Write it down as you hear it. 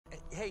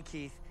Hey,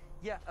 Keith.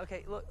 Yeah,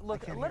 okay, look,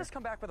 let us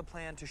come back with a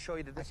plan to show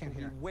you that this can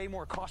be way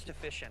more cost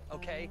efficient,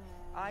 okay?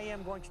 I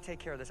am going to take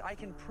care of this. I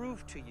can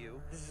prove to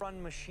you this is a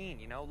run machine,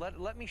 you know?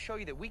 Let me show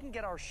you that we can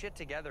get our shit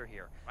together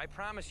here. I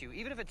promise you,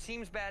 even if it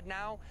seems bad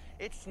now,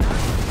 it's not.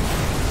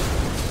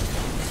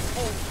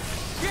 Oh,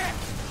 shit!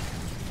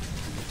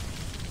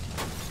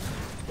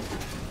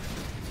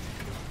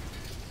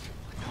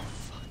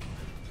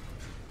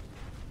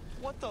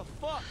 What the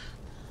fuck?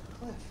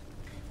 Cliff.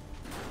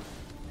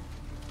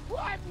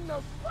 What in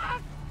the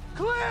fuck?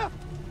 Cliff!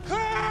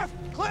 Cliff!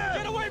 Cliff!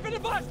 Get away from the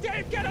bus,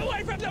 Dave! Get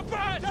away from the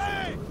bus!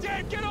 Dave!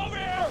 Dave, get over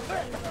here!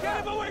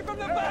 Get him away from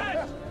the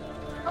bus!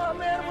 Oh,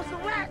 man, it was the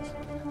rats!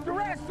 The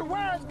rats, the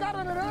wires got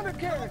on an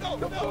undercarriage! What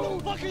the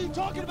fuck are you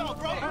talking about,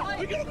 bro?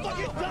 We're gonna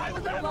fucking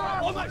die!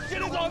 All my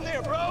shit is on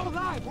there, bro!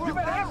 You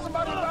better ask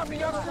somebody about me,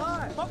 youngster!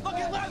 My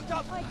fucking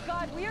laptop! Oh my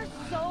God, we are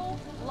so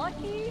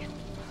lucky.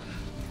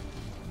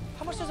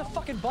 How much does a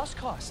fucking bus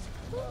cost?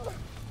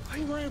 Why are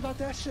you worrying about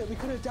that shit? We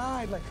could have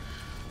died. Like,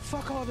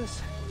 fuck all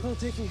this little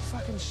Dicky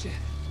fucking shit.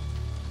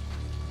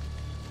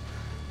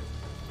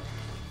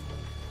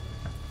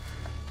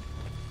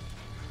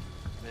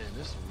 Man,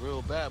 this is some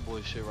real bad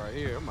boy shit right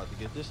here. I'm about to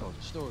get this on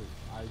the story.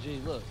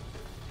 IG, look.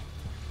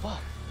 Fuck,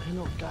 there ain't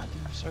no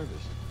goddamn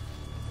service.